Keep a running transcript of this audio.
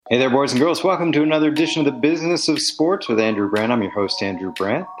Hey there, boys and girls. Welcome to another edition of the Business of Sports with Andrew Brandt. I'm your host, Andrew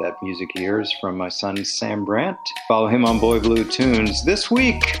Brandt. That music you hear is from my son, Sam Brandt. Follow him on Boy Blue Tunes. This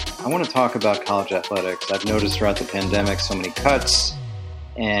week, I want to talk about college athletics. I've noticed throughout the pandemic so many cuts,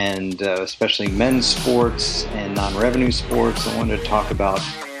 and especially men's sports and non-revenue sports. I wanted to talk about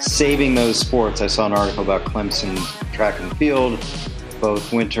saving those sports. I saw an article about Clemson track and field,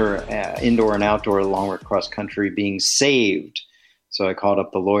 both winter, indoor and outdoor, along with cross country, being saved. So I called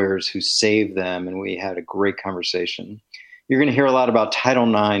up the lawyers who saved them, and we had a great conversation. You're going to hear a lot about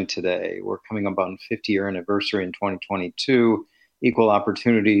Title IX today. We're coming up on 50-year anniversary in 2022, equal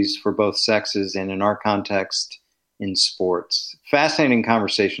opportunities for both sexes, and in our context, in sports. Fascinating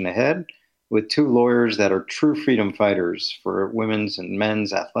conversation ahead with two lawyers that are true freedom fighters for women's and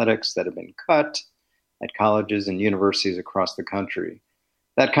men's athletics that have been cut at colleges and universities across the country.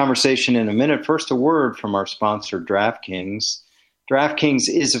 That conversation in a minute. First, a word from our sponsor, DraftKings. DraftKings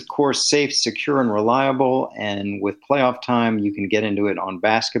is, of course, safe, secure, and reliable, and with playoff time, you can get into it on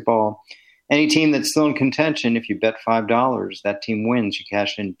basketball. Any team that's still in contention, if you bet $5, that team wins. You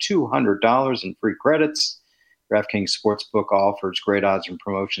cash in $200 in free credits. DraftKings Sportsbook offers great odds and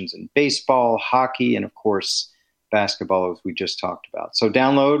promotions in baseball, hockey, and, of course, basketball, as we just talked about. So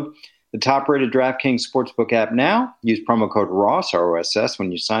download the top-rated DraftKings Sportsbook app now. Use promo code ROSS, R-O-S-S,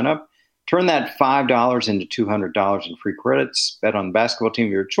 when you sign up. Turn that $5 into $200 in free credits. Bet on the basketball team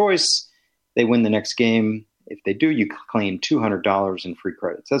of your choice. They win the next game. If they do, you claim $200 in free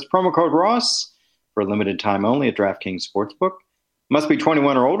credits. That's promo code ROSS for a limited time only at DraftKings Sportsbook. Must be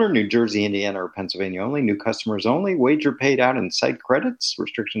 21 or older, New Jersey, Indiana, or Pennsylvania only. New customers only. Wager paid out in site credits.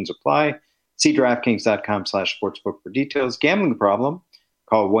 Restrictions apply. See DraftKings.com/sportsbook for details. Gambling problem?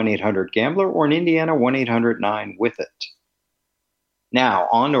 Call 1-800-GAMBLER or in Indiana, 1-800-9-WITH-IT. Now,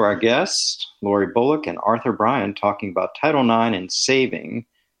 on to our guests, Lori Bullock and Arthur Bryant, talking about Title IX and saving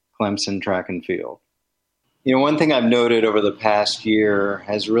Clemson track and field. You know, one thing I've noted over the past year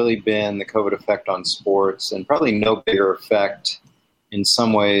has really been the COVID effect on sports, and probably no bigger effect in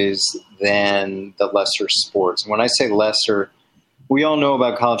some ways than the lesser sports. And when I say lesser, we all know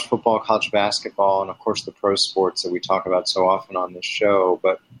about college football, college basketball, and of course the pro sports that we talk about so often on this show.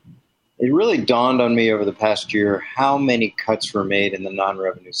 But it really dawned on me over the past year how many cuts were made in the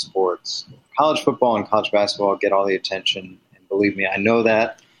non-revenue sports. College football and college basketball get all the attention, and believe me, I know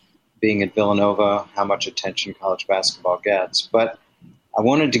that, being at Villanova, how much attention college basketball gets. But I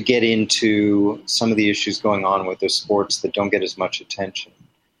wanted to get into some of the issues going on with those sports that don't get as much attention.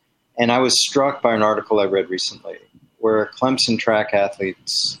 And I was struck by an article I read recently where Clemson track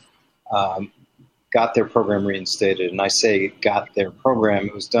athletes got their program reinstated. And I say got their program.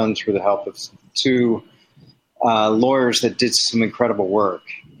 It was done through the help of two lawyers that did some incredible work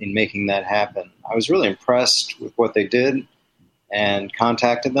in making that happen. I was really impressed with what they did and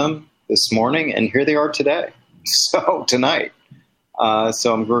contacted them this morning, and here they are today. So tonight.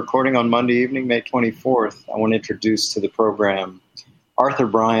 So I'm recording on Monday evening, May 24th. I want to introduce to the program Arthur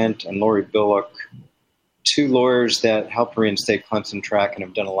Bryant and Lori Bullock, two lawyers that helped reinstate Clemson track and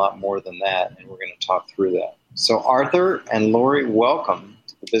have done a lot more than that, and we're going to talk through that. So Arthur and Lori, welcome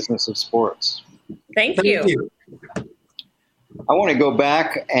to the Business of Sports. Thank you. I want to go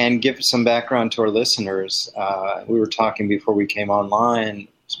back and give some background to our listeners. We were talking before we came online,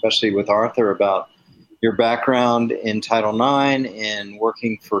 especially with Arthur, about your background in Title IX and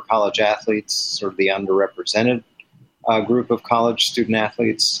working for college athletes, sort of the underrepresented group of college student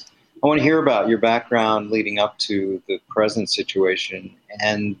athletes. I want to hear about your background leading up to the present situation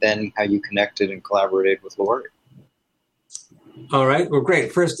and then how you connected and collaborated with Lori. All right. Well,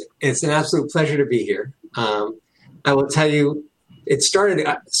 great. First, it's an absolute pleasure to be here. I will tell you, it started,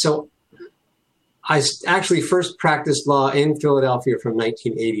 so I actually first practiced law in Philadelphia from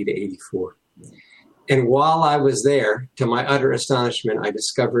 1980 to 84. And while I was there, to my utter astonishment, I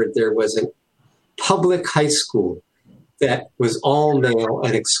discovered there was a public high school that was all male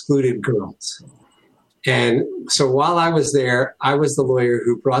and excluded girls. And so while I was there, I was the lawyer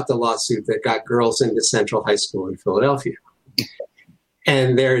who brought the lawsuit that got girls into Central High School in Philadelphia.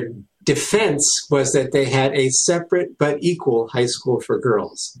 And their defense was that they had a separate but equal high school for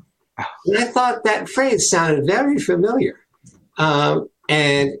girls. And I thought that phrase sounded very familiar.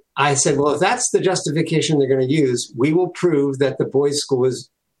 And I said, well, if that's the justification they're going to use, we will prove that the boys' school is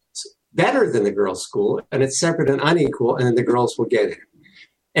better than the girls' school, and it's separate and unequal, and then the girls will get it.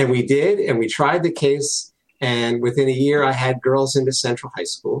 And we did, and we tried the case, and within a year, I had girls into Central High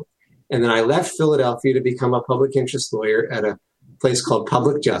School. And then I left Philadelphia to become a public interest lawyer at a place called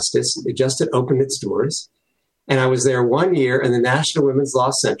Public Justice. It just had opened its doors. And I was there 1 year, and the National Women's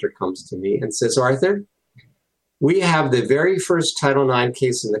Law Center comes to me and says, Arthur, We have the very first Title IX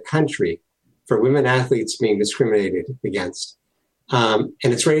case in the country for women athletes being discriminated against. And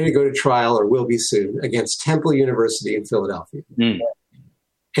it's ready to go to trial, or will be soon, against Temple University in Philadelphia. Mm.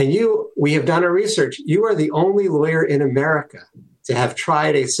 And we have done our research. You are the only lawyer in America to have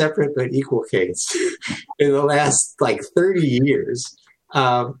tried a separate but equal case in the last 30 years,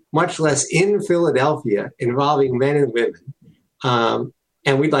 much less in Philadelphia, involving men and women.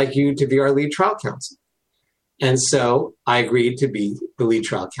 And we'd like you to be our lead trial counsel. And so I agreed to be the lead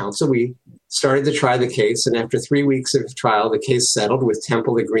trial counsel. We started to try the case, and after 3 weeks of trial, the case settled with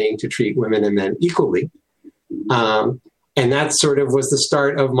Temple agreeing to treat women and men equally. And that sort of was the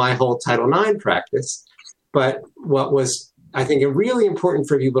start of my whole Title IX practice. But what was, I think, really important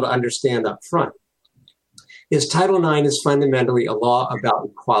for people to understand up front is Title IX is fundamentally a law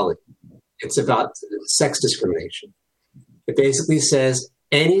about equality. It's about sex discrimination. It basically says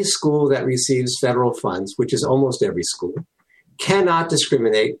any school that receives federal funds, which is almost every school, cannot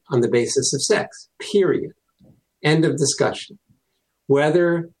discriminate on the basis of sex, period. End of discussion.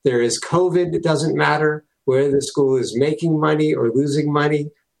 Whether there is COVID, it doesn't matter. Whether the school is making money or losing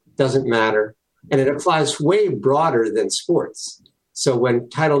money, doesn't matter. And it applies way broader than sports. So when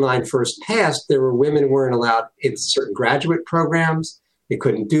Title IX first passed, there were women who weren't allowed in certain graduate programs. They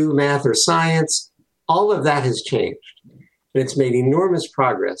couldn't do math or science. All of that has changed. And it's made enormous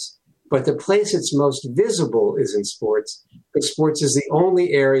progress. But the place it's most visible is in sports, because sports is the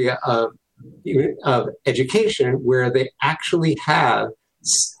only area of education where they actually have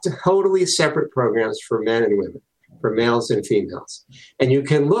totally separate programs for men and women, for males and females. And you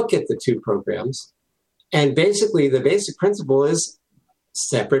can look at the two programs, and basically the basic principle is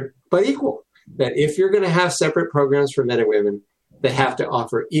separate but equal. That if you're going to have separate programs for men and women, they have to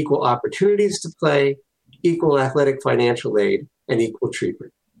offer equal opportunities to play, equal athletic financial aid, and equal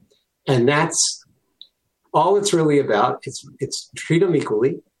treatment. And that's all it's really about. It's treat them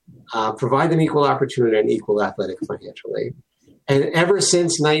equally, provide them equal opportunity and equal athletic financial aid. And ever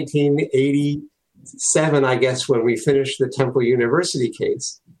since 1987, I guess, when we finished the Temple University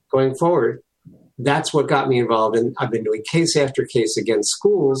case, going forward, that's what got me involved. And I've been doing case after case against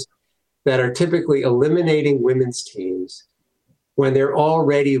schools that are typically eliminating women's teams when they're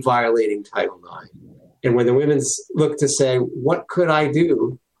already violating Title IX. And when the women look to say, what could I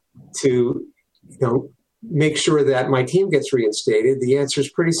do to make sure that my team gets reinstated, the answer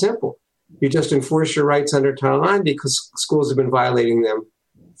is pretty simple. You just enforce your rights under Title IX, because schools have been violating them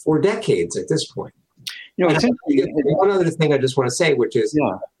for decades at this point. One other thing I just want to say, which is,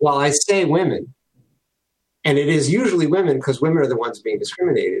 while I say women, and it is usually women because women are the ones being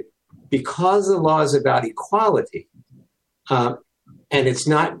discriminated, because the law is about equality, and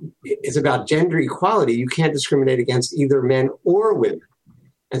it's about gender equality, you can't discriminate against either men or women.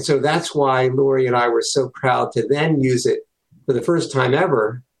 And so that's why Lori and I were so proud to then use it for the first time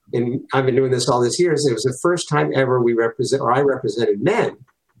ever. And I've been doing this all these years. It was the first time ever I represented men,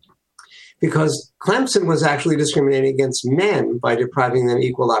 because Clemson was actually discriminating against men by depriving them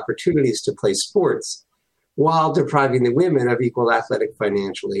equal opportunities to play sports, while depriving the women of equal athletic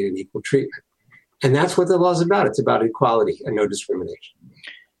financial aid and equal treatment. And that's what the law is about. It's about equality and no discrimination.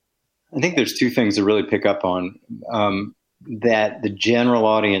 I think there's two things to really pick up on that the general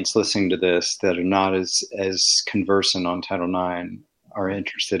audience listening to this that are not as conversant on Title IX are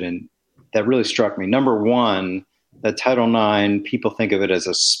interested in, that really struck me. Number one, that Title IX, people think of it as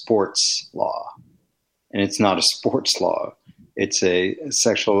a sports law, and it's not a sports law. It's a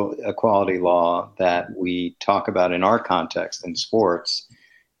sexual equality law that we talk about in our context in sports.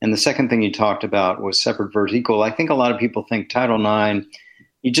 And the second thing you talked about was separate versus equal. I think a lot of people think Title IX,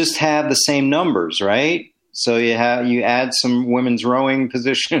 you just have the same numbers, right? So you add some women's rowing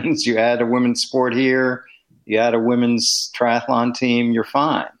positions, you add a women's sport here, you add a women's triathlon team, you're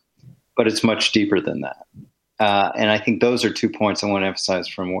fine. But it's much deeper than that. And I think those are 2 points I want to emphasize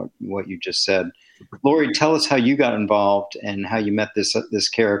from what you just said. Lori, tell us how you got involved and how you met this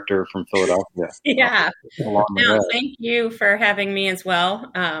character from Philadelphia. Yeah. Thank you for having me as well.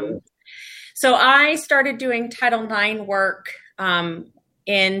 So I started doing Title IX work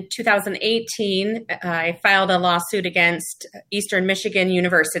in 2018. I filed a lawsuit against Eastern Michigan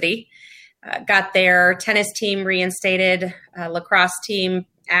University. Got their tennis team reinstated, lacrosse team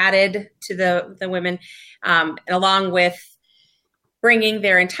added to the women, along with bringing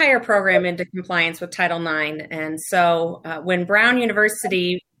their entire program into compliance with Title IX. And so when Brown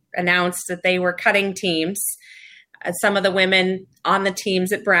University announced that they were cutting teams, some of the women on the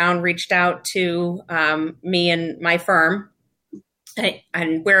teams at Brown reached out to me and my firm. And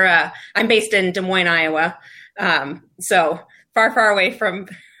I'm based in Des Moines, Iowa. So far away from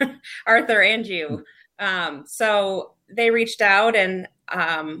Arthur and you. So they reached out and,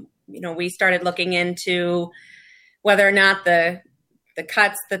 we started looking into whether or not the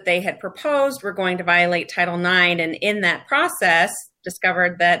cuts that they had proposed were going to violate Title IX. And in that process,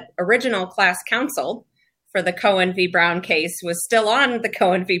 discovered that original class counsel for the Cohen v. Brown case was still on the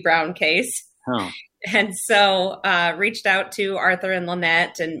Cohen v. Brown case. Oh. And so reached out to Arthur and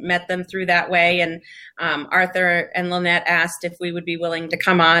Lynette and met them through that way. And Arthur and Lynette asked if we would be willing to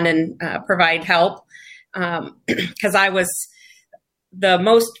come on and provide help, because I was the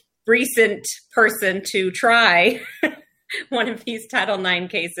most recent person to try one of these Title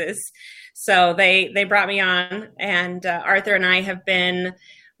IX cases. So they brought me on, and Arthur and I have been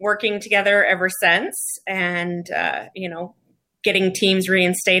working together ever since, and, getting teams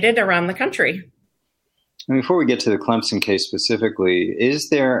reinstated around the country. And before we get to the Clemson case specifically, is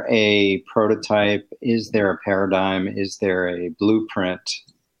there a prototype? Is there a paradigm? Is there a blueprint,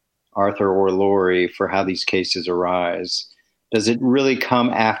 Arthur or Lori, for how these cases arise? Does it really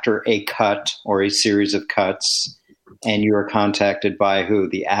come after a cut or a series of cuts, and you are contacted by who?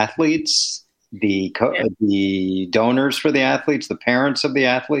 The athletes, the donors for the athletes, the parents of the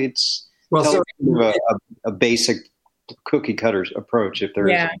athletes? Well, so a basic cookie cutter approach, if there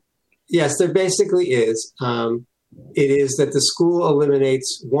is. Yes, there basically is. It is that the school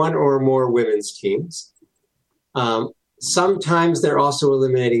eliminates one or more women's teams. Sometimes they're also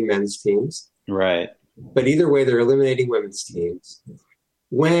eliminating men's teams. Right. But either way, they're eliminating women's teams.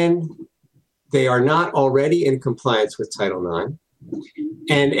 When they are not already in compliance with Title IX,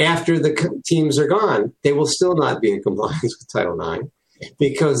 and after the teams are gone, they will still not be in compliance with Title IX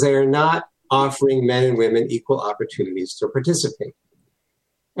because they are not offering men and women equal opportunities to participate.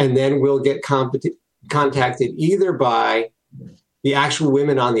 And then we'll get contacted either by the actual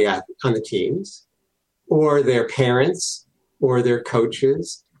women on the teams, or their parents, or their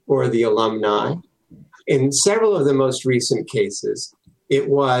coaches, or the alumni. In several of the most recent cases, there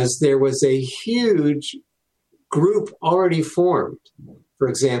was a huge group already formed. For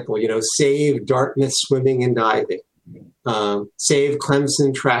example, Save Dartmouth Swimming and Diving, Save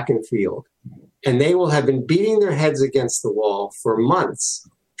Clemson Track and Field. And they will have been beating their heads against the wall for months,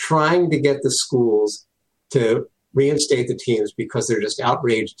 trying to get the schools to reinstate the teams because they're just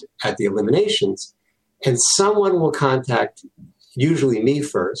outraged at the eliminations. And someone will contact, usually me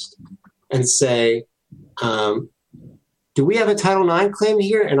first, and say, do we have a Title IX claim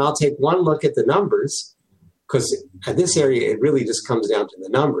here? And I'll take one look at the numbers, because at this area, it really just comes down to the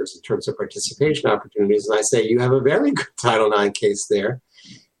numbers in terms of participation opportunities. And I say, you have a very good Title IX case there.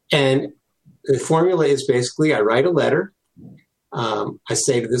 And the formula is basically, I write a letter. I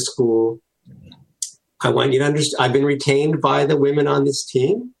say to the school, I want you to understand, I've been retained by the women on this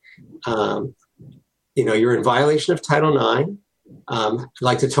team. You're in violation of Title IX. I'd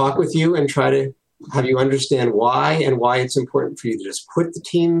like to talk with you and try to have you understand why it's important for you to just put the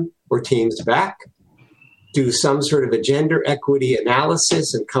team or teams back, do some sort of a gender equity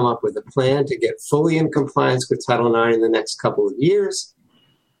analysis and come up with a plan to get fully in compliance with Title IX in the next couple of years,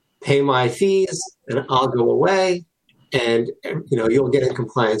 pay my fees, and I'll go away. And, you'll get in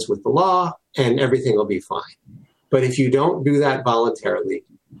compliance with the law and everything will be fine. But if you don't do that voluntarily,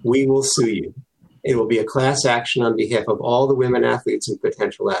 we will sue you. It will be a class action on behalf of all the women athletes and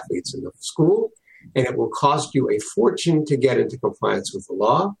potential athletes in the school. And it will cost you a fortune to get into compliance with the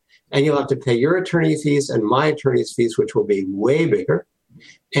law. And you'll have to pay your attorney fees and my attorney's fees, which will be way bigger.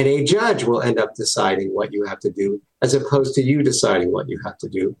 And a judge will end up deciding what you have to do, as opposed to you deciding what you have to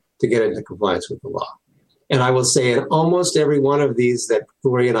do to get into compliance with the law. And I will say in almost every one of these that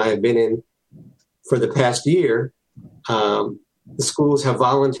Lori and I have been in for the past year, the schools have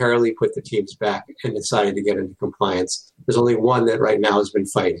voluntarily put the teams back and decided to get into compliance. There's only one that right now has been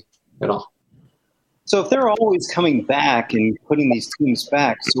fighting at all. So if they're always coming back and putting these teams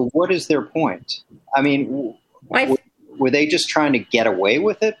back, so what is their point? I mean, were they just trying to get away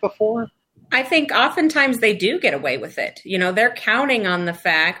with it before? I think oftentimes they do get away with it. They're counting on the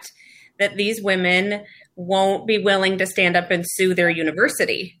fact that these women won't be willing to stand up and sue their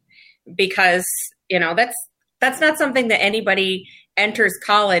university, because, that's not something that anybody enters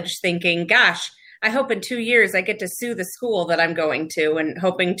college thinking, gosh, I hope in 2 years I get to sue the school that I'm going to and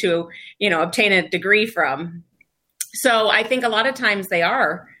hoping to, obtain a degree from. So I think a lot of times they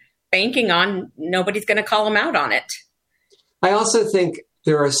are banking on nobody's going to call them out on it. I also think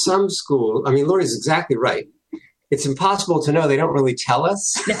there are some schools, Lori's exactly right. It's impossible to know. They don't really tell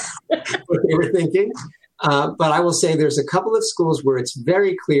us what they were thinking. But I will say there's a couple of schools where it's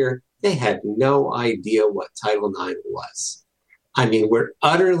very clear they had no idea what Title IX was. We're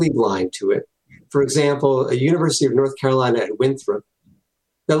utterly blind to it. For example, a University of North Carolina at Winthrop,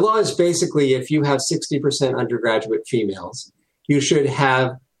 The law is basically if you have 60% undergraduate females, you should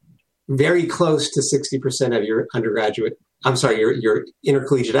have very close to 60% of your your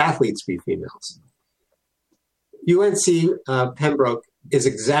intercollegiate athletes be females. UNC Pembroke is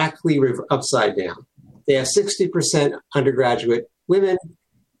exactly upside down. They have 60% undergraduate women,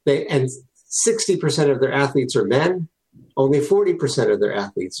 and 60% of their athletes are men. Only 40% of their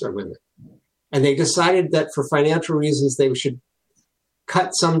athletes are women. And they decided that for financial reasons, they should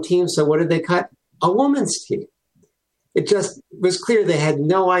cut some teams. So what did they cut? A women's team. It just was clear they had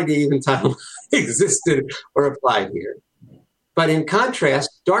no idea even Title existed or applied here. But in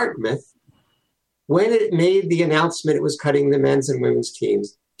contrast, Dartmouth, when it made the announcement it was cutting the men's and women's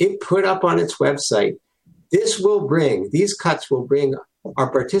teams, it put up on its website, these cuts will bring our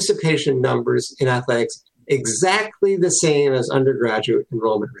participation numbers in athletics exactly the same as undergraduate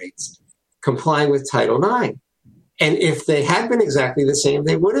enrollment rates, complying with Title IX. And if they had been exactly the same,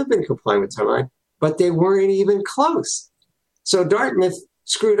 they would have been complying with Title IX, but they weren't even close. So Dartmouth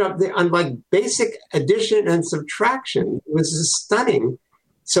screwed up on basic addition and subtraction. It was stunning.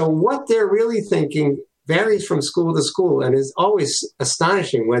 So what they're really thinking varies from school to school and is always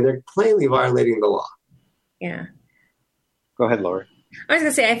astonishing when they're plainly violating the law. Yeah. Go ahead, Lori. I was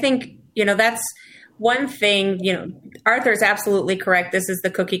going to say, I think, that's one thing, Arthur's absolutely correct. This is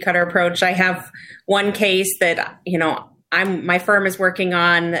the cookie cutter approach. I have one case that, my firm is working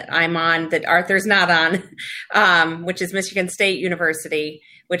on, that I'm on, that Arthur's not on, which is Michigan State University,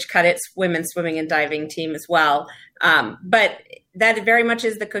 which cut its women's swimming and diving team as well. But that very much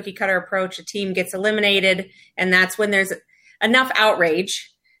is the cookie cutter approach. A team gets eliminated, and that's when there's enough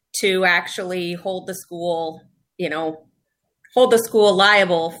outrage to actually hold the school,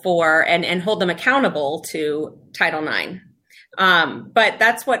 liable for and hold them accountable to Title IX. But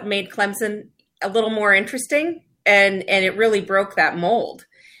that's what made Clemson a little more interesting. And it really broke that mold,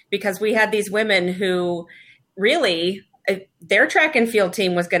 because we had these women who really, their track and field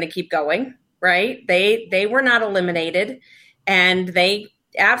team was going to keep going, right? They were not eliminated, and they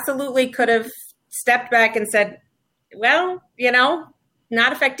absolutely could have stepped back and said, well,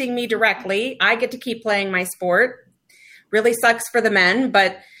 not affecting me directly. I get to keep playing my sport. Really sucks for the men,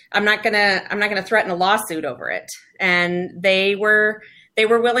 but I'm not gonna threaten a lawsuit over it. And they were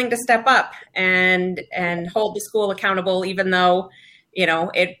willing to step up and hold the school accountable, even though,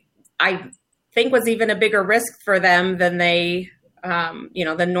 I think was even a bigger risk for them than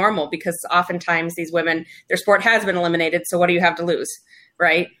than normal, because oftentimes these women, their sport has been eliminated. So what do you have to lose?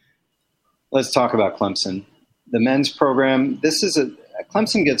 Right. Let's talk about Clemson. The men's program,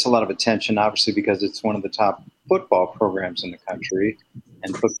 Clemson gets a lot of attention, obviously, because it's one of the top football programs in the country.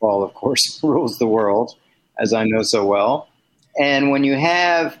 And football, of course, rules the world, as I know so well. And when you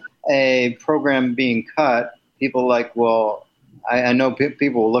have a program being cut, people I know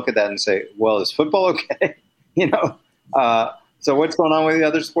people will look at that and say, well, is football okay? So what's going on with the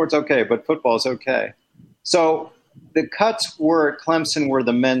other sports? Okay, but football's okay. So the cuts at Clemson were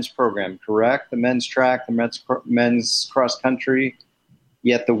the men's program, correct? The men's track, the men's cross country,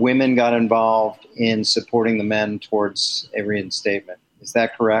 yet the women got involved in supporting the men towards a reinstatement. Is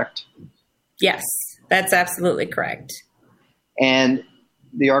that correct? Yes, that's absolutely correct. And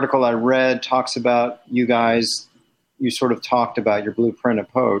the article I read talks about you guys, you sort of talked about your blueprint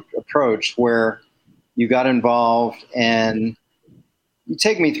approach where you got involved, and you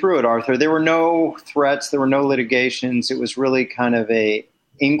take me through it, Arthur. There were no threats. There were no litigations. It was really kind of a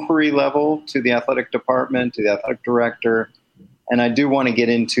inquiry level to the athletic department, to the athletic director. And I do want to get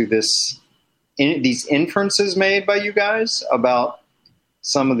into these inferences made by you guys about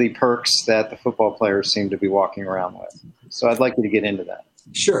some of the perks that the football players seem to be walking around with. So I'd like you to get into that.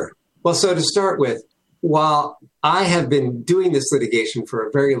 Sure. Well, so to start with, while I have been doing this litigation for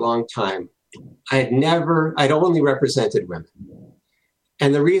a very long time, I'd only represented women.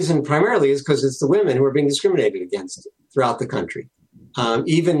 And the reason primarily is because it's the women who are being discriminated against throughout the country.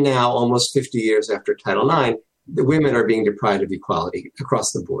 Even now, almost 50 years after Title IX, the women are being deprived of equality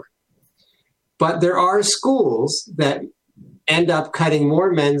across the board. But there are schools that end up cutting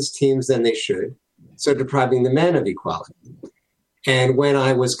more men's teams than they should, so depriving the men of equality. And when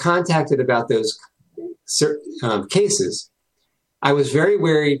I was contacted about those cases, I was very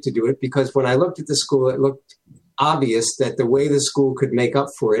wary to do it, because when I looked at the school, it looked obvious that the way the school could make up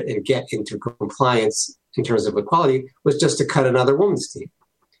for it and get into compliance in terms of equality was just to cut another women's team.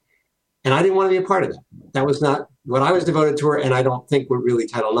 And I didn't want to be a part of that. That was not what I was devoted to, and I don't think what really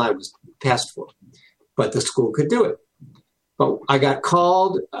Title IX was passed for. But the school could do it. But I got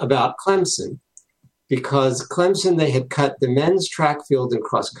called about Clemson because Clemson, they had cut the men's track, field, and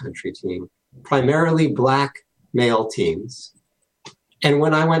cross-country team, primarily black male teams, And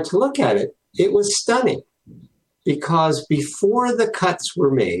when I went to look at it, it was stunning, because before the cuts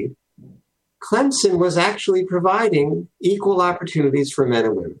were made, Clemson was actually providing equal opportunities for men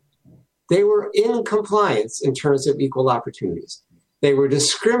and women. They were in compliance in terms of equal opportunities. They were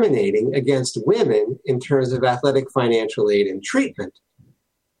discriminating against women in terms of athletic financial aid and treatment,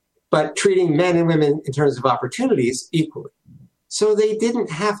 but treating men and women in terms of opportunities equally. So they didn't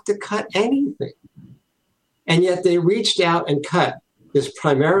have to cut anything. And yet they reached out and cut this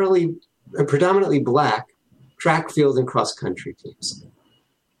predominantly Black track, field, and cross-country teams.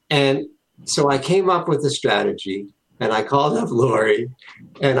 And so I came up with a strategy, and I called up Lori,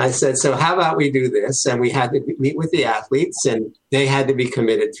 and I said, so how about we do this? And we had to meet with the athletes, and they had to be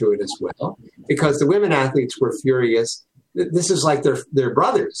committed to it as well, because the women athletes were furious. This is like their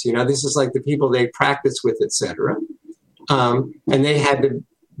brothers, this is like the people they practice with, et cetera. And they had to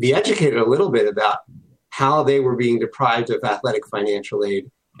be educated a little bit about how they were being deprived of athletic financial aid,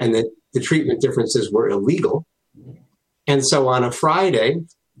 and that the treatment differences were illegal. And so on a Friday,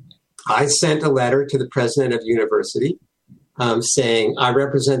 I sent a letter to the president of the university saying, I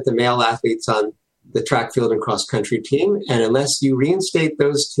represent the male athletes on the track, field, and cross-country team, and unless you reinstate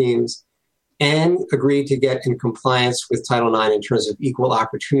those teams and agree to get in compliance with Title IX in terms of equal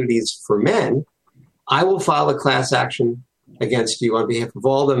opportunities for men, I will file a class action against you on behalf of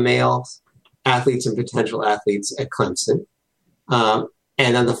all the male athletes and potential athletes at Clemson.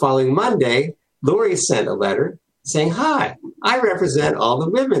 And on the following Monday, Lori sent a letter saying, hi, I represent all the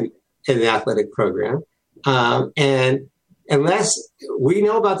women in the athletic program. And unless we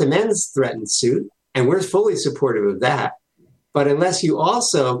know about the men's threatened suit, and we're fully supportive of that, but unless you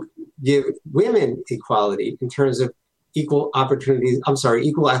also give women equality in terms of equal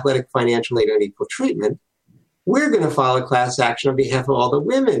athletic financial aid and equal treatment, we're going to file a class action on behalf of all the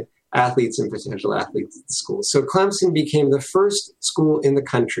women athletes and potential athletes at the school. So Clemson became the first school in the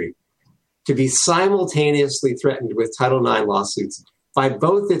country to be simultaneously threatened with Title IX lawsuits by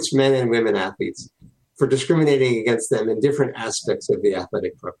both its men and women athletes for discriminating against them in different aspects of the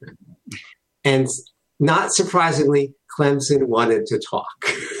athletic program. And not surprisingly, Clemson wanted to talk.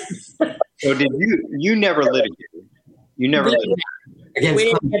 So did you never litigated? You never litigated? We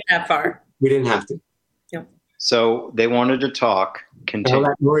didn't get that far. We didn't have to. Yep. So they wanted to talk. Continue. I'll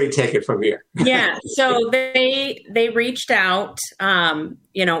let Lori take it from here. Yeah. So they reached out.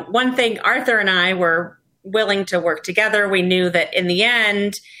 One thing, Arthur and I were willing to work together. We knew that in the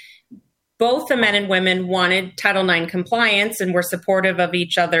end, both the men and women wanted Title IX compliance and were supportive of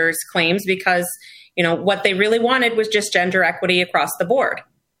each other's claims because, what they really wanted was just gender equity across the board.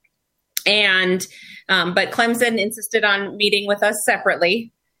 And, but Clemson insisted on meeting with us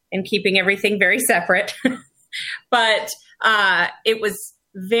separately and keeping everything very separate. But it was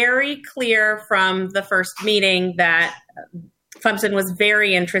very clear from the first meeting that Clemson was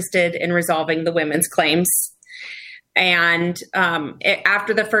very interested in resolving the women's claims. And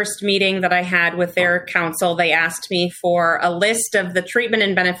after the first meeting that I had with their counsel, they asked me for a list of the treatment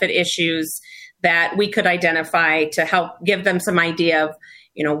and benefit issues that we could identify to help give them some idea of,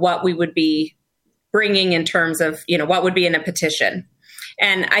 what we would be bringing in terms of, what would be in a petition.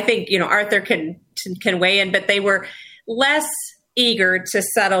 And I think, Arthur can weigh in, but they were less eager to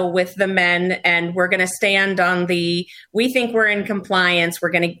settle with the men, and we're going to stand on we think we're in compliance.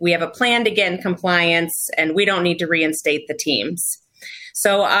 We have a plan to get in compliance, and we don't need to reinstate the teams.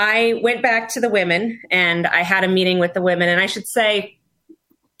 So I went back to the women, and I had a meeting with the women. And I should say,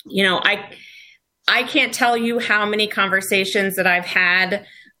 I can't tell you how many conversations that I've had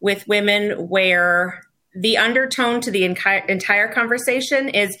with women where the undertone to the entire conversation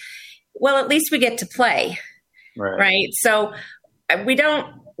is, well, at least we get to play. Right. So we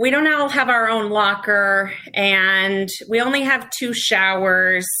don't all have our own locker, and we only have 2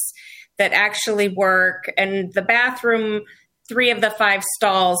 showers that actually work, and the bathroom, 3 of the 5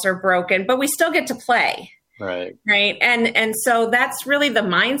 stalls are broken, but we still get to play. Right. And so that's really the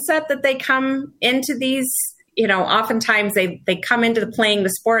mindset that they come into these, oftentimes they come into playing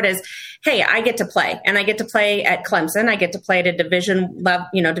the sport as, hey, I get to play, and I get to play at Clemson. I get to play at a Division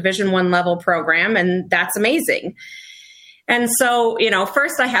I level program. And that's amazing. And so,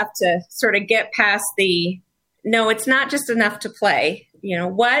 first I have to sort of get past no, it's not just enough to play.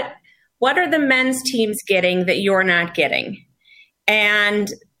 What are the men's teams getting that you're not getting? And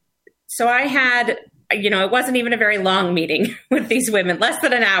so I had, it wasn't even a very long meeting with these women, less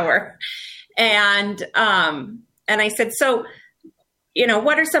than an hour. And I said, so,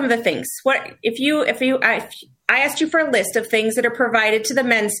 what are some of the things? I asked you for a list of things that are provided to the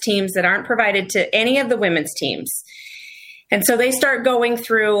men's teams that aren't provided to any of the women's teams. And so they start going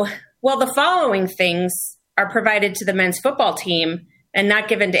through, well, the following things are provided to the men's football team and not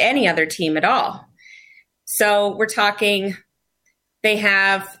given to any other team at all. So we're talking, they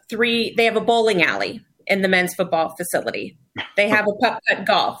have a bowling alley in the men's football facility. They have a putt-putt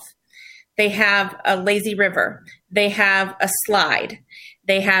golf. They have a lazy river. They have a slide.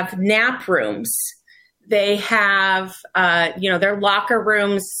 They have nap rooms. They have, their locker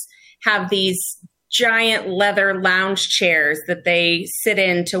rooms have these giant leather lounge chairs that they sit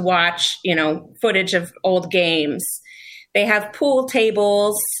in to watch, footage of old games. They have pool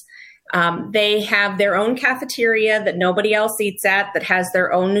tables. They have their own cafeteria that nobody else eats at, that has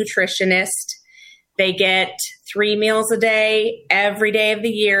their own nutritionist. They get 3 meals a day, every day of the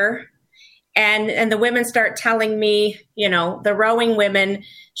year. And the women start telling me, the rowing women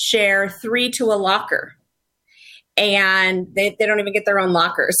share 3 to a locker. And they don't even get their own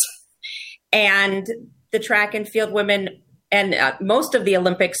lockers. And the track and field women and most of the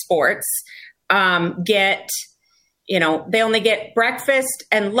Olympic sports get, they only get breakfast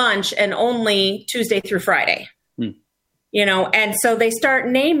and lunch and only Tuesday through Friday. And so they start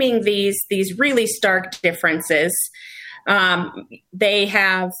naming these really stark differences. They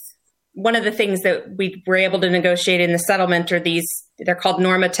have, one of the things that we were able to negotiate in the settlement are they're called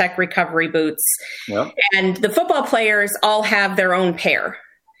Normatec recovery boots. Yep. And the football players all have their own pair.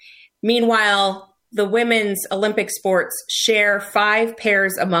 Meanwhile, the women's Olympic sports share 5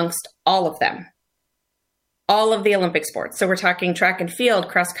 pairs amongst all of them. All of the Olympic sports. So we're talking track and field,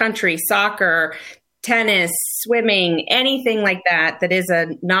 cross country, soccer, tennis, swimming, anything like that is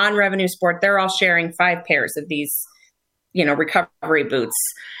a non-revenue sport. They're all sharing 5 pairs of these, recovery boots.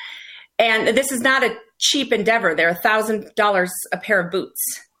 And this is not a cheap endeavor. They're $1,000 a pair of boots.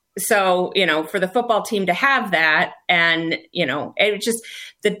 So, for the football team to have that, and, it just,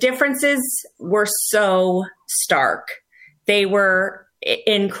 the differences were so stark. They were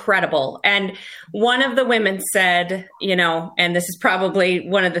incredible. And one of the women said, and this is probably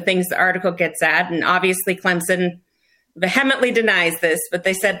one of the things the article gets at, and obviously Clemson vehemently denies this, but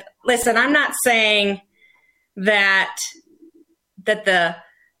they said, listen, I'm not saying that the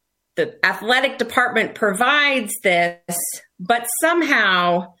athletic department provides this, but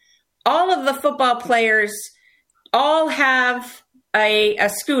somehow all of the football players all have a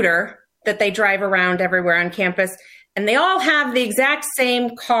scooter that they drive around everywhere on campus, and they all have the exact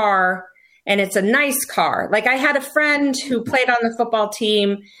same car, and it's a nice car. Like, I had a friend who played on the football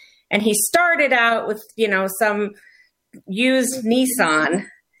team, and he started out with, some used Nissan,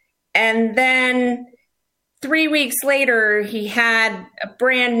 and then 3 weeks later, he had a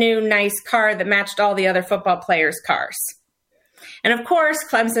brand new nice car that matched all the other football players' cars. And of course,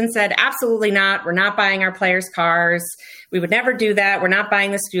 Clemson said, absolutely not. We're not buying our players' cars. We would never do that. We're not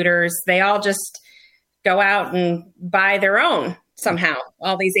buying the scooters. They all just go out and buy their own somehow,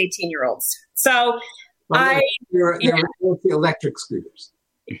 all these 18-year-olds. So they were electric scooters.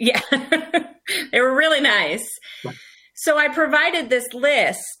 Yeah, they were really nice. So I provided this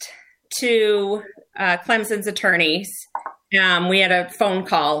list to Clemson's attorneys. We had a phone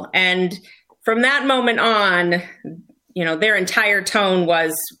call, and from that moment on, their entire tone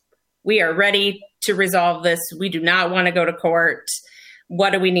was, we are ready to resolve this. We do not want to go to court.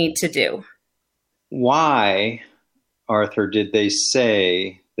 What do we need to do? Why, Arthur, did they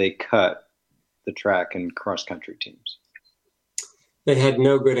say they cut the track and cross country teams? They had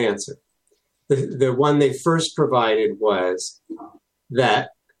no good answer. The one they first provided was that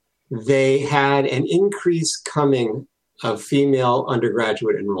they had an increase coming of female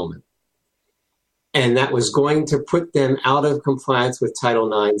undergraduate enrollment. And that was going to put them out of compliance with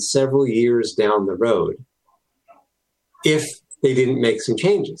Title IX several years down the road if they didn't make some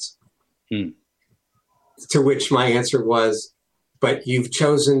changes. To which my answer was, but you've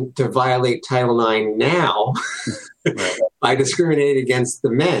chosen to violate Title IX now by discriminating against the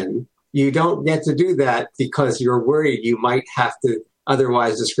men. You don't get to do that because you're worried you might have to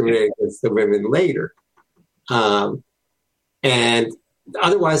otherwise discriminate against the women later. And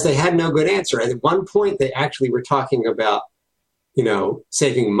otherwise, they had no good answer. At one point, they actually were talking about,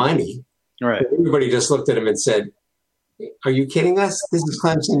 saving money. Right. Everybody just looked at them and said, are you kidding us? This is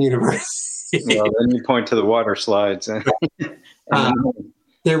Clemson University. Well, then you point to the water slides.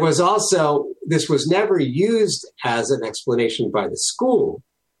 There was also, this was never used as an explanation by the school,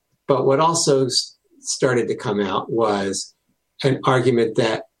 but what also started to come out was an argument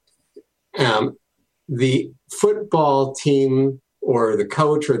that the football team or the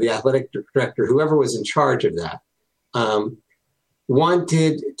coach or the athletic director, whoever was in charge of that,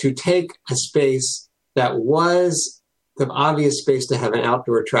 wanted to take a space that was the obvious space to have an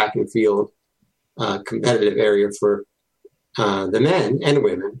outdoor track and field competitive area for the men and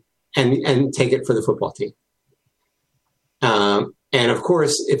women and take it for the football team. And of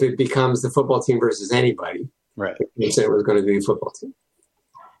course, if it becomes the football team versus anybody, right, you said it was going to be a football team.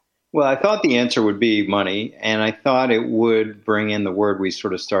 Well, I thought the answer would be money, and I thought it would bring in the word we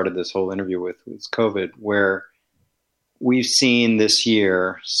sort of started this whole interview with COVID, where we've seen this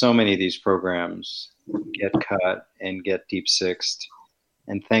year so many of these programs get cut and get deep sixed.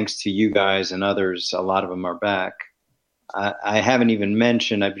 And thanks to you guys and others, a lot of them are back. I haven't even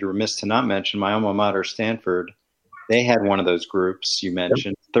mentioned, I'd be remiss to not mention, my alma mater, Stanford. They had one of those groups you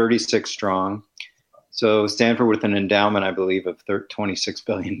mentioned, 36 strong. So Stanford, with an endowment, I believe, of $26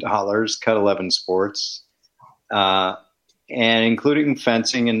 billion, cut 11 sports, and including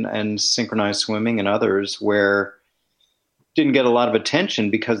fencing and synchronized swimming and others, where didn't get a lot of attention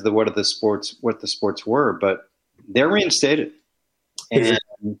because of what the sports were, but they're reinstated. And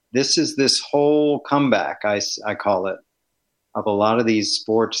this is this whole comeback, I call it, of a lot of these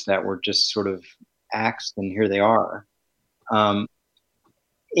sports that were just sort of axed, and here they are.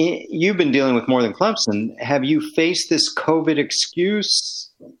 You've been dealing with more than Clemson. Have you faced this COVID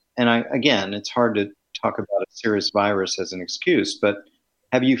excuse? And again, it's hard to talk about a serious virus as an excuse, but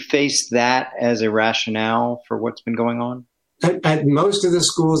have you faced that as a rationale for what's been going on? At most of the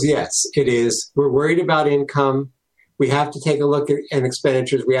schools, yes, it is. We're worried about income. We have to take a look at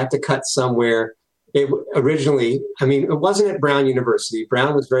expenditures. We have to cut somewhere. It wasn't at Brown University.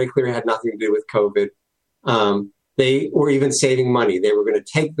 Brown was very clear it had nothing to do with COVID. They were even saving money. They were going to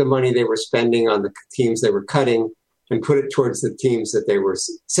take the money they were spending on the teams they were cutting and put it towards the teams that they were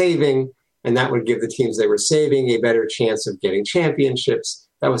saving, and that would give the teams they were saving a better chance of getting championships.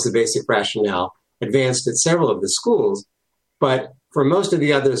 That was the basic rationale, advanced at several of the schools. But for most of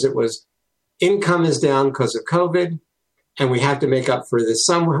the others, it was income is down because of COVID, and we have to make up for this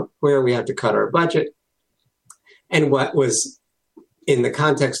somewhere. We have to cut our budget. And what was in the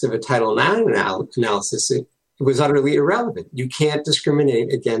context of a Title IX analysis, it was utterly irrelevant. You can't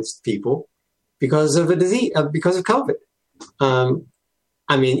discriminate against people because of a disease, because of COVID.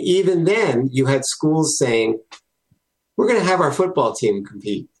 Even then, you had schools saying, we're going to have our football team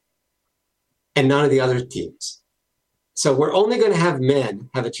compete and none of the other teams. So we're only going to have men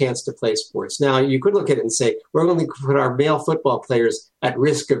have a chance to play sports. Now, you could look at it and say, we're only going to put our male football players at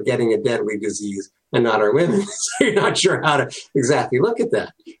risk of getting a deadly disease and not our women. So you're not sure how to exactly look at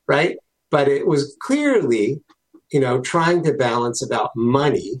that, right? But it was clearly, trying to balance about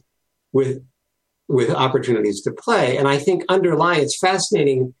money with opportunities to play. And I think underlying, it's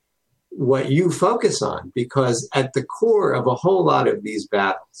fascinating what you focus on, because at the core of a whole lot of these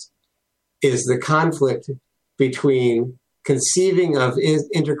battles is the conflict between conceiving of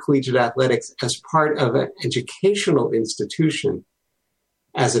intercollegiate athletics as part of an educational institution,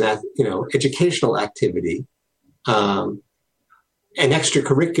 as an educational activity, an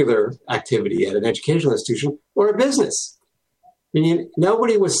extracurricular activity at an educational institution, or a business.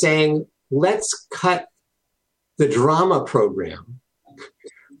 Nobody was saying, let's cut the drama program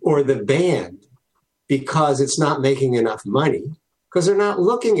or the band because it's not making enough money, because they're not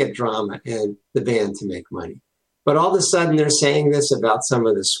looking at drama and the band to make money. But all of a sudden they're saying this about some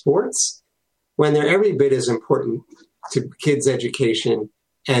of the sports when they're every bit as important to kids' education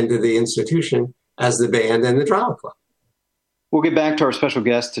and to the institution as the band and the drama club. We'll get back to our special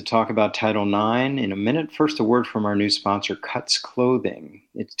guest to talk about Title IX in a minute. First, a word from our new sponsor, Cuts Clothing.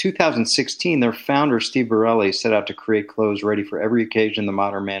 It's 2016. Their founder, Steve Borelli, set out to create clothes ready for every occasion the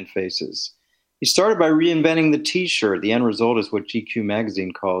modern man faces. He started by reinventing the T-shirt. The end result is what GQ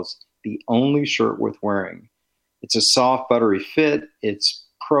magazine calls the only shirt worth wearing. It's a soft, buttery fit. It's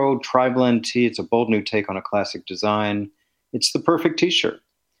pro tri-blend tee. It's a bold new take on a classic design. It's the perfect T-shirt.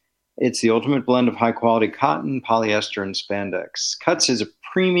 It's the ultimate blend of high-quality cotton, polyester, and spandex. Cuts is a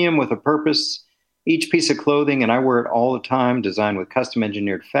premium with a purpose. Each piece of clothing, and I wear it all the time, designed with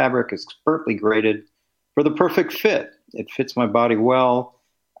custom-engineered fabric, expertly graded for the perfect fit. It fits my body well.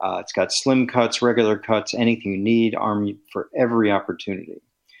 It's got slim cuts, regular cuts, anything you need, armed for every opportunity.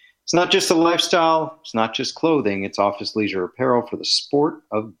 It's not just a lifestyle. It's not just clothing. It's office leisure apparel for the sport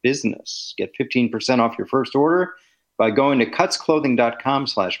of business. Get 15% off your first order by going to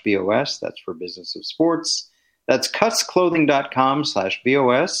cutsclothing.com/BOS. That's for business of sports. That's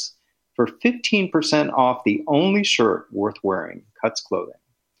cutsclothing.com/BOS for 15% off the only shirt worth wearing, Cuts Clothing.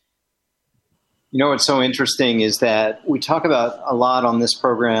 What's so interesting is that we talk about a lot on this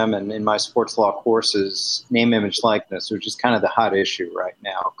program and in my sports law courses, name, image, likeness, which is kind of the hot issue right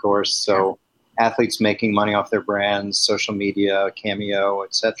now, of course. So athletes making money off their brands, social media, Cameo,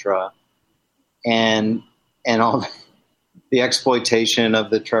 etc. And all the exploitation of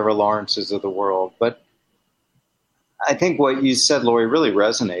the Trevor Lawrences of the world. But I think what you said, Lori, really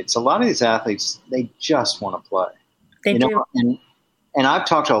resonates. A lot of these athletes, they just want to play. They do. And I've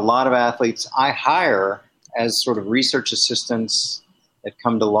talked to a lot of athletes I hire as sort of research assistants that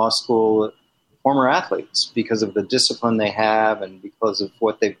come to law school, former athletes, because of the discipline they have and because of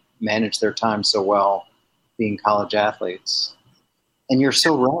what they've managed their time so well being college athletes. And you're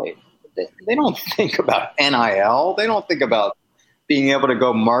so right. They don't think about NIL. They don't think about being able to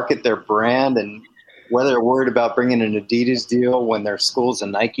go market their brand and whether they're worried about bringing an Adidas deal when their school's a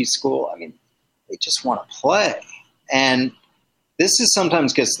Nike school. I mean, they just want to play. And this is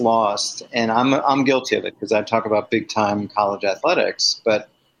sometimes gets lost, and I'm guilty of it because I talk about big-time college athletics, but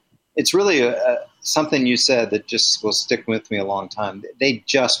it's really something you said that just will stick with me a long time. They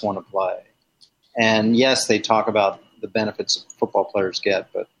just want to play. And yes, they talk about the benefits football players get,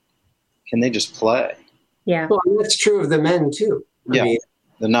 but can they just play? Yeah. Well, that's true of the men too. I mean,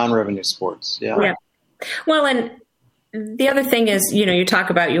 the non-revenue sports. Yeah. Well, and the other thing is, you talk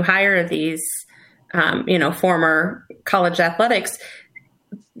about you hire these, former college athletes.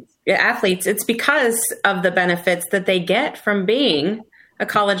 It's because of the benefits that they get from being a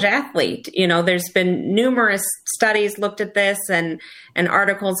college athlete. There's been numerous studies looked at this and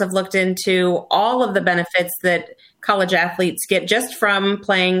articles have looked into all of the benefits that college athletes get just from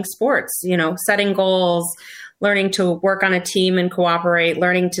playing sports, setting goals, learning to work on a team and cooperate,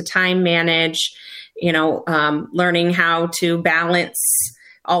 learning to time manage, learning how to balance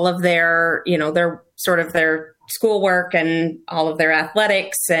all of their schoolwork and all of their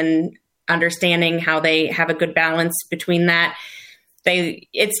athletics and understanding how they have a good balance between that.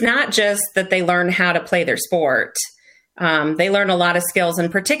 It's not just that they learn how to play their sport. They learn a lot of skills,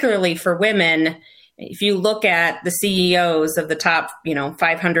 and particularly for women, if you look at the CEOs of the top,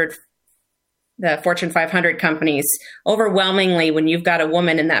 500, the Fortune 500 companies, overwhelmingly, when you've got a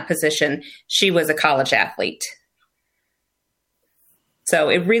woman in that position, she was a college athlete. So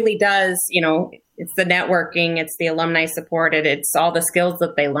it really does, it's the networking, it's the alumni support, it's all the skills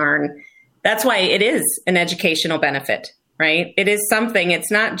that they learn. That's why it is an educational benefit, right? It is something,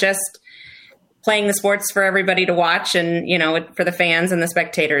 it's not just playing the sports for everybody to watch and, for the fans and the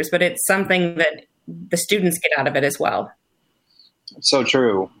spectators, but it's something that the students get out of it as well. It's so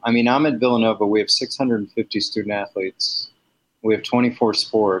true. I mean, I'm at Villanova. We have 650 student athletes. We have 24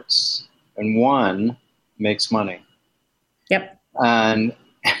 sports, and one makes money. Yep. And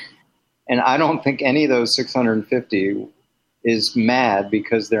I don't think any of those 650 is mad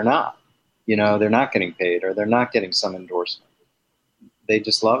because they're not. They're not getting paid or they're not getting some endorsement. They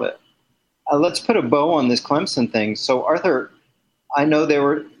just love it. Let's put a bow on this Clemson thing. So, Arthur, I know they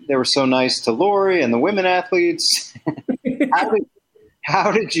were so nice to Lori and the women athletes.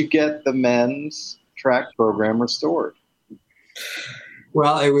 How did you get the men's track program restored?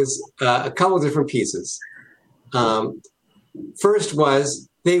 Well, it was a couple of different pieces. First was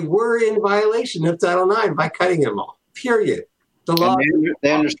they were in violation of Title IX by cutting them off, period. The law.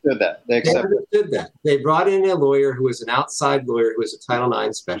 They understood that. They understood that. They brought in a lawyer who was an outside lawyer who was a Title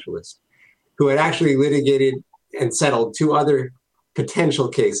IX specialist who had actually litigated and settled two other potential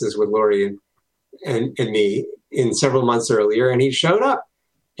cases with Lori and me in several months earlier. And he showed up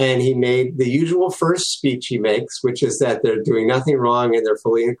and he made the usual first speech he makes, which is that they're doing nothing wrong and they're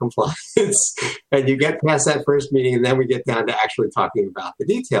fully in compliance. And you get past that first meeting and then we get down to actually talking about the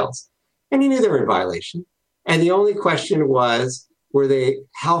details. And he knew they were in violation. And the only question was,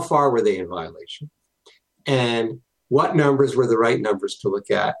 how far were they in violation? And what numbers were the right numbers to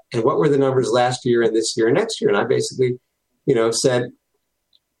look at? And what were the numbers last year and this year and next year? And I basically, said,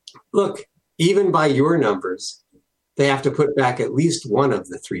 look, even by your numbers, they have to put back at least one of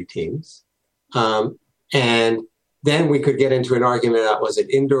the three teams. And then we could get into an argument about was it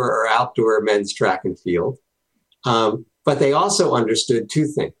indoor or outdoor men's track and field. But they also understood two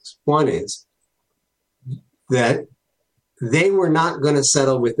things. One is that they were not going to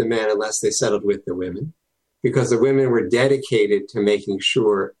settle with the men unless they settled with the women, because the women were dedicated to making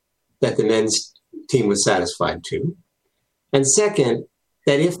sure that the men's team was satisfied too. And second,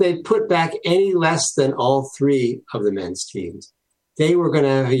 that if they put back any less than all three of the men's teams, they were going to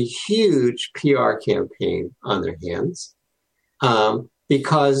have a huge PR campaign on their hands,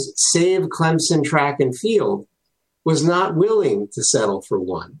 because Save Clemson Track and Field was not willing to settle for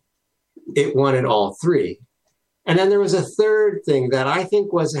one. It wanted all three. And then there was a third thing that I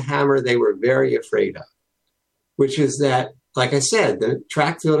think was a hammer they were very afraid of, which is that, like I said, the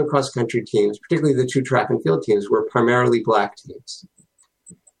track, field, and cross-country teams, particularly the two track and field teams, were primarily black teams.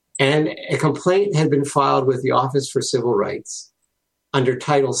 And a complaint had been filed with the Office for Civil Rights under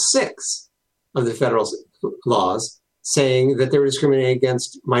Title VI of the federal laws, saying that they were discriminating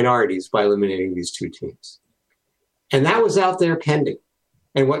against minorities by eliminating these two teams. And that was out there pending.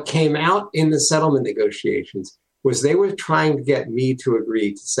 And what came out in the settlement negotiations was they were trying to get me to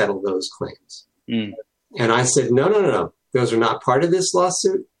agree to settle those claims. Mm. And I said, no. Those are not part of this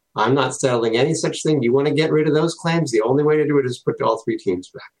lawsuit. I'm not settling any such thing. You want to get rid of those claims? The only way to do it is put all three teams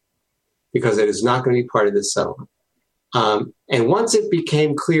back, because it is not going to be part of this settlement. And once it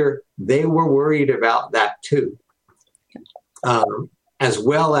became clear, they were worried about that too, as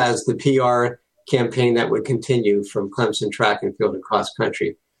well as the PR campaign that would continue from Clemson track and field and cross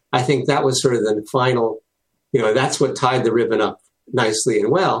country. I think that was sort of the final, that's what tied the ribbon up nicely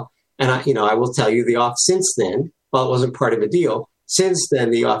and well. And I will tell you, since then, while it wasn't part of a deal, since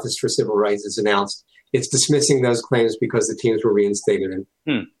then the Office for Civil Rights has announced it's dismissing those claims because the teams were reinstated,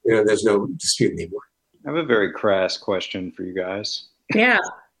 and there's no dispute anymore. I have a very crass question for you guys. Yeah.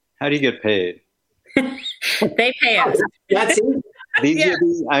 How do you get paid? They pay us. That's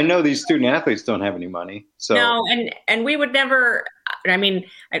it. I know these student athletes don't have any money. So no, and we would never. I mean,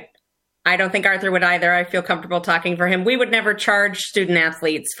 I don't think Arthur would either. I feel comfortable talking for him. We would never charge student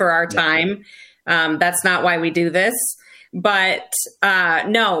athletes for our time. That's not why we do this. But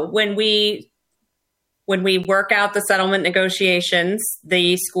no, when we work out the settlement negotiations,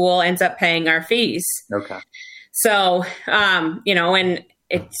 the school ends up paying our fees. Okay. So, and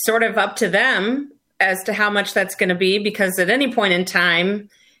it's sort of up to them as to how much that's going to be, because at any point in time,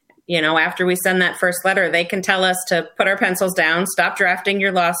 after we send that first letter, they can tell us to put our pencils down, stop drafting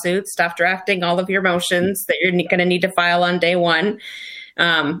your lawsuit, stop drafting all of your motions that you're going to need to file on day one.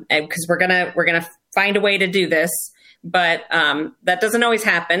 Because we're going to find a way to do this. But that doesn't always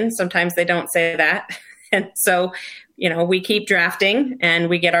happen. Sometimes they don't say that. And so, we keep drafting and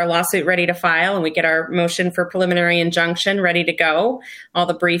we get our lawsuit ready to file, and we get our motion for preliminary injunction ready to go, all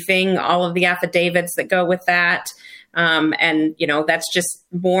the briefing, all of the affidavits that go with that. And, that's just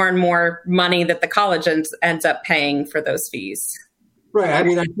more and more money that the college ends up paying for those fees. Right. I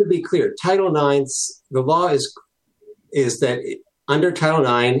mean, I should be clear. Title IX, the law is that under Title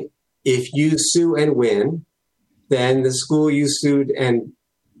IX, if you sue and win, then the school you sued and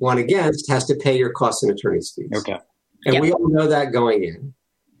won against has to pay your costs and attorney's fees. Okay. And we all know that going in.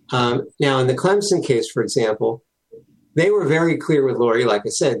 Now, in the Clemson case, for example, they were very clear with Lori, like I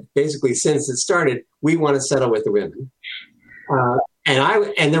said, basically since it started, we want to settle with the women.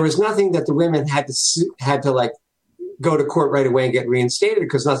 And there was nothing that the women had to go to court right away and get reinstated,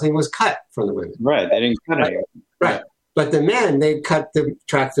 because nothing was cut from the women. Right. They didn't cut anything. Right. But the men, they cut the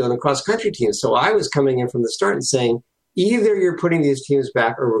track, field, and cross country teams. So I was coming in from the start and saying, either you're putting these teams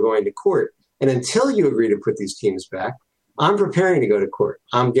back or we're going to court. And until you agree to put these teams back, I'm preparing to go to court.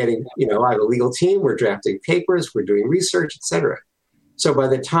 I'm getting, I have a legal team. We're drafting papers. We're doing research, et cetera. So by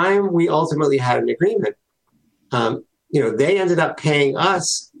the time we ultimately had an agreement, they ended up paying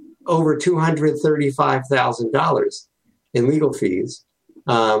us over $235,000 in legal fees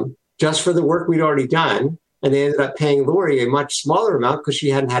just for the work we'd already done. And they ended up paying Lori a much smaller amount because she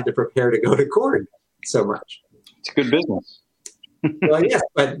hadn't had to prepare to go to court so much. It's a good business. Well, yes,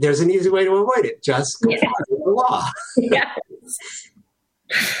 but there's an easy way to avoid it. Just comply with the law. Yes.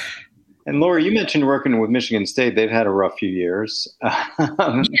 And Lori, you mentioned working with Michigan State. They've had a rough few years.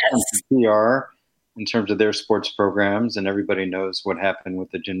 Yes. PR in terms of their sports programs, and everybody knows what happened with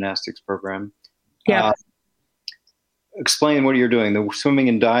the gymnastics program. Yeah. Explain what you're doing. The swimming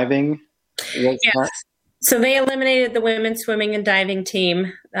and diving. Yes. So they eliminated the women's swimming and diving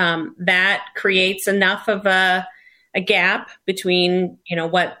team. That creates enough of a gap between,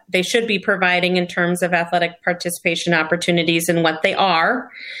 what they should be providing in terms of athletic participation opportunities and what they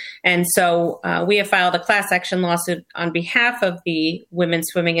are. And so we have filed a class action lawsuit on behalf of the women's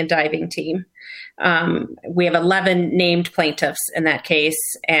swimming and diving team. We have 11 named plaintiffs in that case,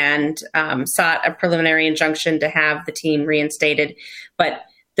 and sought a preliminary injunction to have the team reinstated. But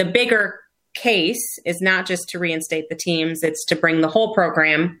the bigger case is not just to reinstate the teams, it's to bring the whole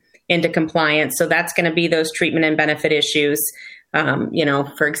program into compliance. So that's going to be those treatment and benefit issues.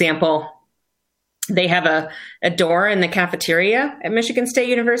 For example, they have a door in the cafeteria at Michigan State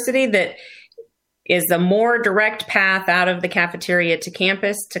University that is a more direct path out of the cafeteria to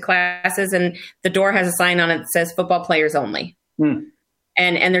campus, to classes. And the door has a sign on it that says football players only. And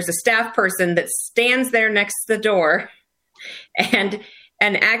there's a staff person that stands there next to the door and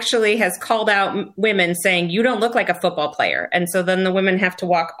actually has called out women saying, you don't look like a football player. And so then the women have to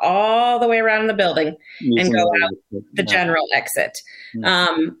walk all the way around the building and go out the general exit.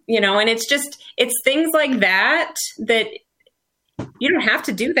 And it's things like that you don't have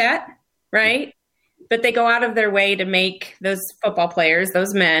to do that, right? But they go out of their way to make those football players,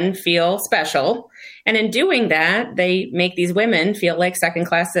 those men, feel special. And in doing that, they make these women feel like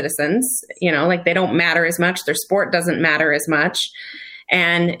second-class citizens, like they don't matter as much. Their sport doesn't matter as much.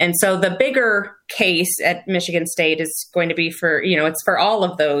 And so the bigger case at Michigan State is going to be for, it's for all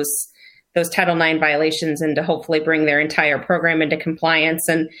of those Title IX violations and to hopefully bring their entire program into compliance.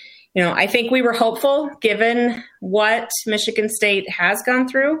 And, I think we were hopeful, given what Michigan State has gone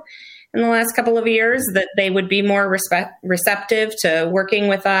through in the last couple of years, that they would be more receptive to working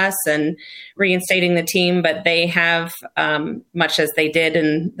with us and reinstating the team. But they have, much as they did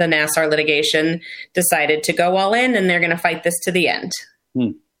in the Nassar litigation, decided to go all in, and they're going to fight this to the end.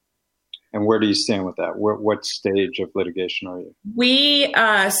 And where do you stand with that? What stage of litigation are you?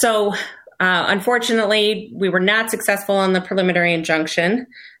 Unfortunately, we were not successful on the preliminary injunction.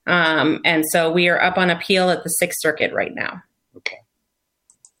 And so we are up on appeal at the Sixth Circuit right now. Okay.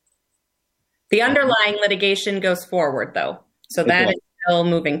 The underlying litigation goes forward, though. So that is still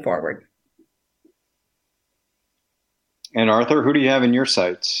moving forward. And Arthur, who do you have in your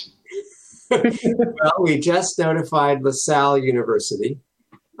sights? Well, we just notified LaSalle University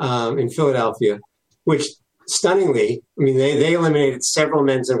in Philadelphia, which stunningly, they eliminated several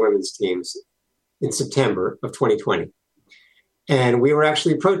men's and women's teams in September of 2020. And we were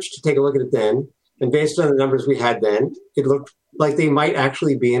actually approached to take a look at it then. And based on the numbers we had then, it looked like they might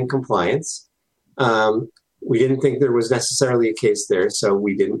actually be in compliance. We didn't think there was necessarily a case there, so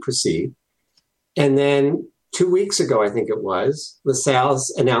we didn't proceed. And then 2 weeks ago, I think it was, LaSalle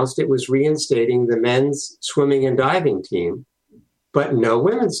announced it was reinstating the men's swimming and diving team, but no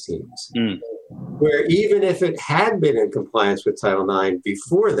women's teams. Where even if it had been in compliance with Title IX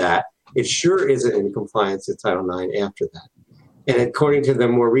before that, it sure isn't in compliance with Title IX after that. And according to the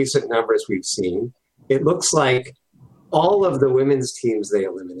more recent numbers we've seen, it looks like all of the women's teams they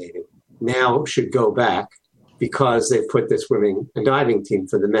eliminated now should go back because they've put the swimming and diving team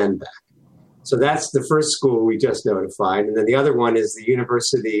for the men back. So that's the first school we just notified. And then the other one is the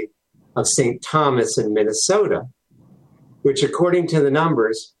University of St. Thomas in Minnesota, which according to the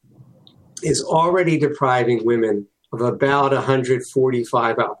numbers is already depriving women of about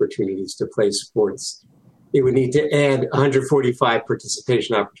 145 opportunities to play sports. It would need to add 145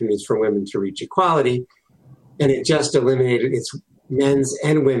 participation opportunities for women to reach equality. And it just eliminated its men's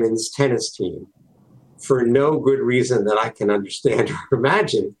and women's tennis team for no good reason that I can understand or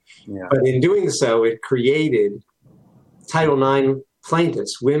imagine. Yeah. But in doing so, it created Title IX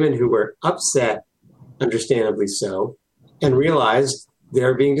plaintiffs, women who were upset, understandably so, and realized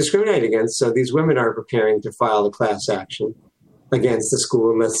they're being discriminated against. So these women are preparing to file a class action against the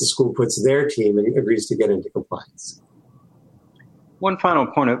school unless the school puts their team and agrees to get into compliance. One final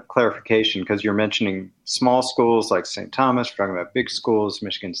point of clarification, because you're mentioning small schools like St. Thomas, we're talking about big schools,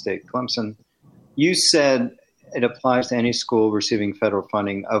 Michigan State, Clemson. You said it applies to any school receiving federal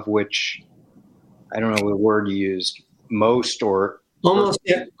funding, of which, I don't know the word you used, most or... Almost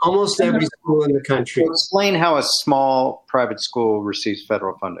every school in the country. Explain how a small private school receives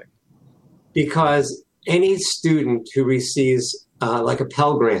federal funding. Because any student who receives like a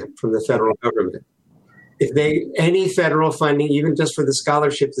Pell Grant from the federal government, any federal funding, even just for the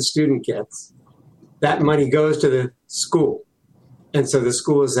scholarship the student gets, that money goes to the school. And so the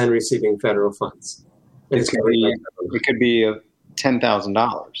school is then receiving federal funds. It could be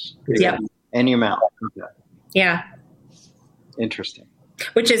 $10,000. Yeah. Any amount. Yeah. Interesting.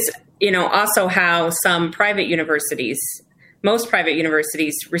 Which is, also how some private universities, most private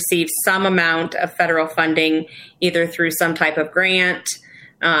universities receive some amount of federal funding, either through some type of grant.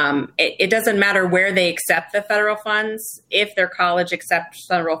 It doesn't matter where they accept the federal funds. If their college accepts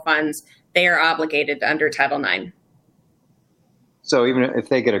federal funds, they are obligated under Title IX. So even if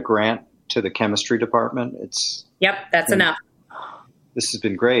they get a grant to the chemistry department, it's... Yep, that's enough. This has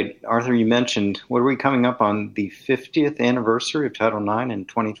been great. Arthur, you mentioned, what are we coming up on, the 50th anniversary of Title IX in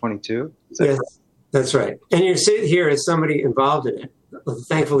 2022? Yes, that's right. And you sit here as somebody involved in it,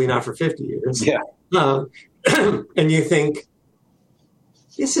 thankfully not for 50 years. Yeah. And you think,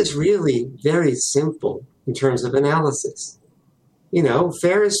 this is really very simple in terms of analysis.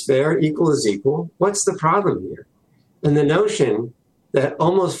 Fair is fair, equal is equal. What's the problem here? And the notion that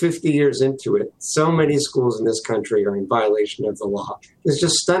almost 50 years into it, so many schools in this country are in violation of the law is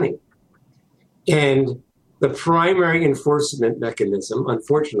just stunning. And the primary enforcement mechanism,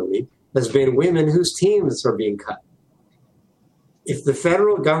 unfortunately, has been women whose teams are being cut. If the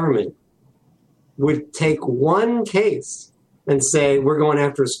federal government would take one case and say, we're going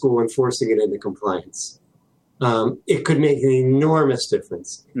after a school and forcing it into compliance, it could make an enormous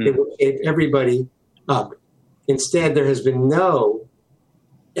difference. It would get everybody up. Instead, there has been no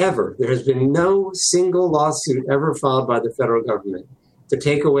single lawsuit ever filed by the federal government to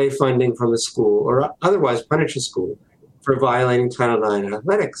take away funding from a school or otherwise punish a school for violating Title IX in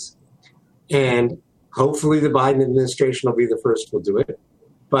athletics. And Hopefully the Biden administration will be the first to do it.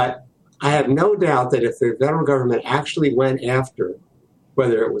 But I have no doubt that if the federal government actually went after,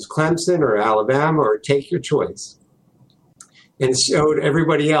 whether it was Clemson or Alabama or take your choice, and showed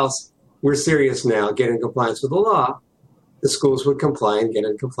everybody else, we're serious now, get in compliance with the law, the schools would comply and get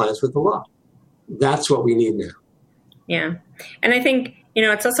in compliance with the law. That's what we need now. Yeah. And I think,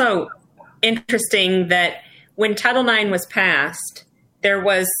 it's also interesting that when Title IX was passed, there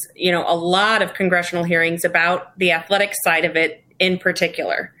was, a lot of congressional hearings about the athletic side of it in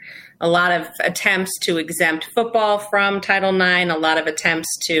particular. A lot of attempts to exempt football from Title IX, a lot of attempts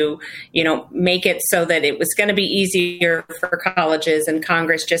to, make it so that it was going to be easier for colleges, and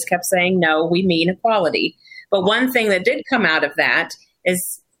Congress just kept saying, no, we mean equality. But one thing that did come out of that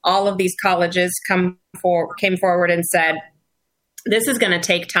is all of these colleges came forward and said, this is going to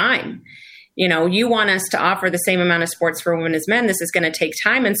take time. You want us to offer the same amount of sports for women as men. This is going to take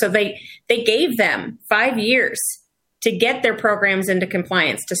time. And so they gave them 5 years to get their programs into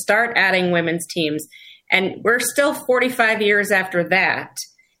compliance, to start adding women's teams. And we're still 45 years after that.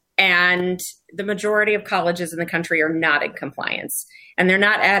 And the majority of colleges in the country are not in compliance. And they're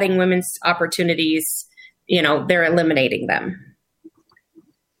not adding women's opportunities. They're eliminating them.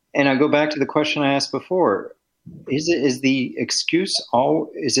 And I go back to the question I asked before. Is the excuse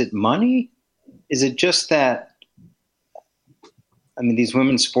is it money? Is it just that, these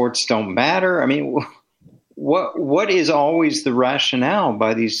women's sports don't matter? What is always the rationale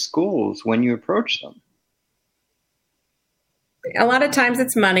by these schools when you approach them? A lot of times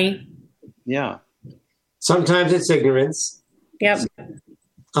it's money. Yeah. Sometimes it's ignorance. Yep.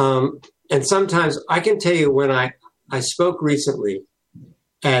 And sometimes I can tell you when I spoke recently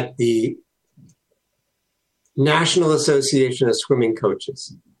at the National Association of Swimming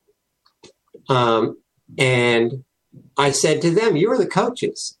Coaches. And I said to them, you're the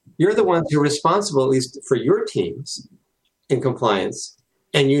coaches. You're the ones who are responsible, at least for your teams, in compliance.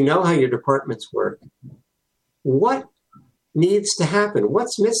 And you know how your departments work. What needs to happen?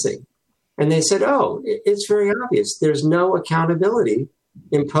 What's missing? And they said, it's very obvious. There's no accountability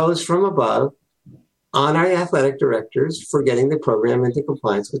imposed from above on our athletic directors for getting the program into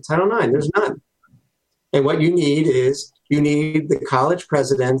compliance with Title IX. There's none. And what you need is the college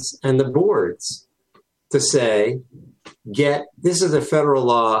presidents and the boards to say, this is a federal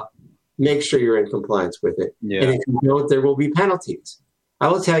law, make sure you're in compliance with it. Yeah. And if you don't, there will be penalties. I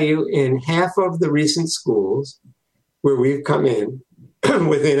will tell you, in half of the recent schools where we've come in,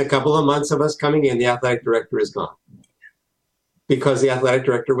 within a couple of months of us coming in, the athletic director is gone. Because the athletic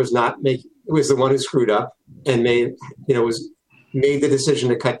director was the one who screwed up and made the decision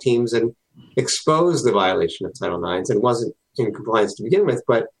to cut teams and expose the violation of Title IX and wasn't in compliance to begin with.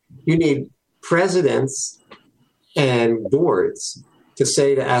 But you need presidents and boards to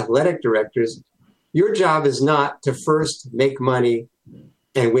say to athletic directors, your job is not to first make money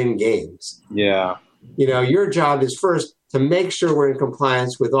and win games. Yeah. Your job is first to make sure we're in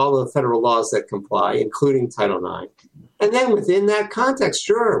compliance with all the federal laws that comply, including Title IX. And then within that context,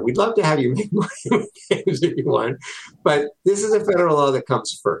 sure, we'd love to have you make money with games if you want. But this is a federal law that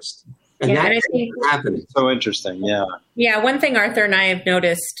comes first. And that's happening. So interesting, yeah. Yeah, one thing Arthur and I have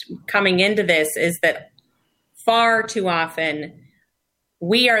noticed coming into this is that far too often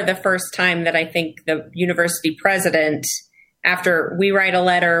we are the first time that I think the university president, after we write a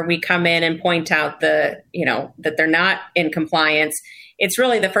letter, we come in and point out that they're not in compliance. It's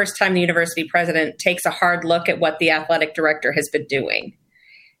really the first time the university president takes a hard look at what the athletic director has been doing.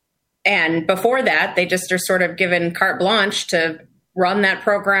 And before that, they just are sort of given carte blanche to run that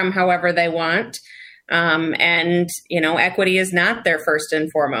program however they want. And equity is not their first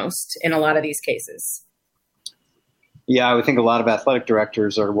and foremost in a lot of these cases. Yeah, I would think a lot of athletic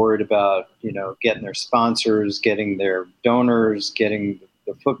directors are worried about, getting their sponsors, getting their donors, getting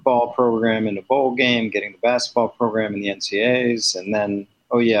the football program in a bowl game, getting the basketball program in the NCAAs, and then,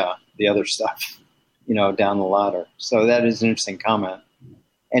 the other stuff, down the ladder. So that is an interesting comment.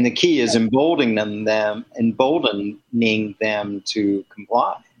 And the key is emboldening them to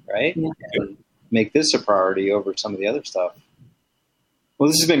comply, right? Yeah. And make this a priority over some of the other stuff. Well,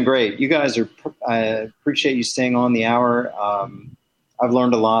 this has been great. You guys I appreciate you staying on the hour. I've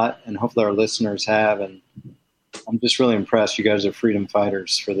learned a lot, and hopefully our listeners have. And I'm just really impressed. You guys are freedom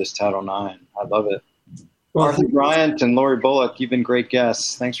fighters for this Title IX. I love it. Well, Arthur Bryant and Lori Bullock, you've been great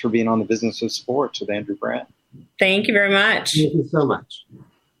guests. Thanks for being on the Business of Sports with Andrew Brandt. Thank you very much. Thank you so much.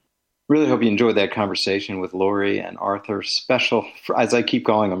 Really hope you enjoyed that conversation with Lori and Arthur. Special, as I keep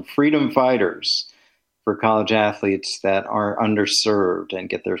calling them, freedom fighters for college athletes that are underserved and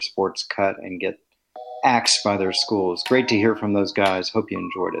get their sports cut and get axed by their schools. Great to hear from those guys. Hope you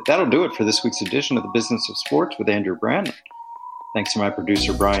enjoyed it. That'll do it for this week's edition of the Business of Sports with Andrew Bryant. Thanks to my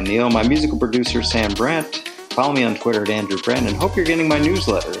producer, Brian Neal, my musical producer, Sam Brandt. Follow me on Twitter at Andrew Brandt, and hope you're getting my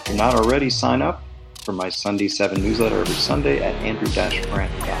newsletter. If you're not already, sign up for my Sunday 7 newsletter every Sunday at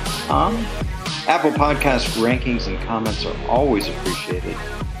andrew-brandt.com. Apple Podcast rankings and comments are always appreciated.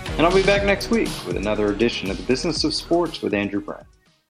 And I'll be back next week with another edition of the Business of Sports with Andrew Brandt.